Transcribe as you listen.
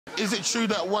is it true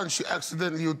that once you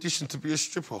accidentally auditioned to be a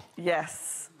stripper?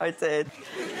 Yes, I did.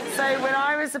 So when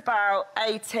I was about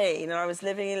 18 and I was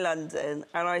living in London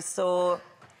and I saw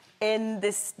in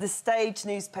the stage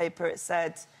newspaper it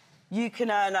said, you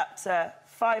can earn up to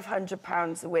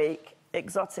 £500 a week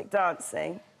exotic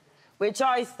dancing, which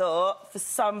I thought, for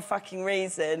some fucking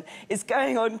reason, is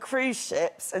going on cruise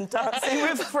ships and dancing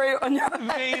with fruit on your head.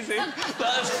 Amazing.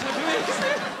 That's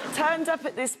amazing. Turned up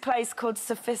at this place called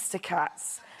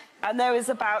Sophisticats, and there was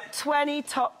about 20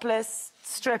 topless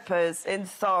strippers in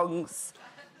thongs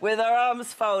with their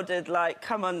arms folded, like,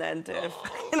 come on then, do it.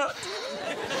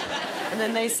 And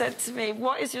then they said to me,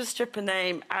 what is your stripper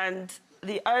name? And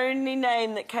the only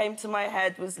name that came to my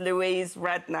head was Louise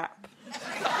Redknapp.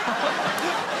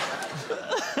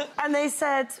 And they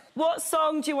said, what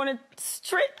song do you want to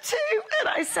strip to? And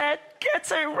I said,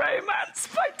 Ghetto Romance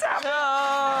by Damn.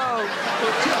 Oh!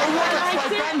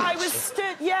 And I was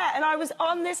stood, yeah, and I was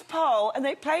on this pole, and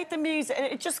they played the music, and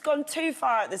it had just gone too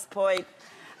far at this point.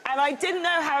 And I didn't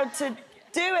know how to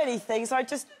do anything, so I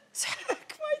just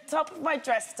took my top of my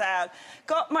dress down,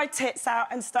 got my tits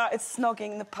out, and started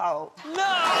snogging the pole. No!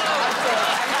 I did,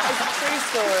 and that is a true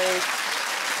story.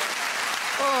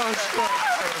 Oh, it's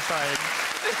terrifying.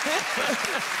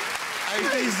 Hey,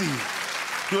 easy.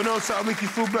 You know something make you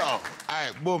feel better? All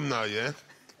right, boom now, yeah?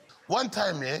 One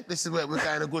time, yeah, this is where we're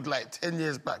going a good, like, 10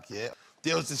 years back, yeah?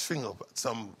 There was this thing up,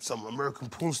 some American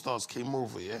porn stars came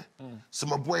over, yeah? So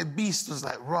my boy Beast was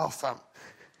like, raw, fam,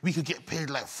 we could get paid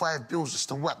like 5 bills just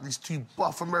to whack these 2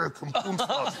 buff American porn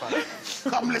stars, fam.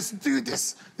 Come, let's do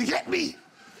this. You get me?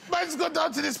 Man's got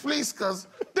down to this place, cuz.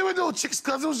 There were no chicks,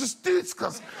 cuz. It was just dudes,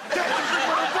 cuz.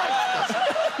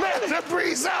 Man, the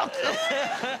breeze out.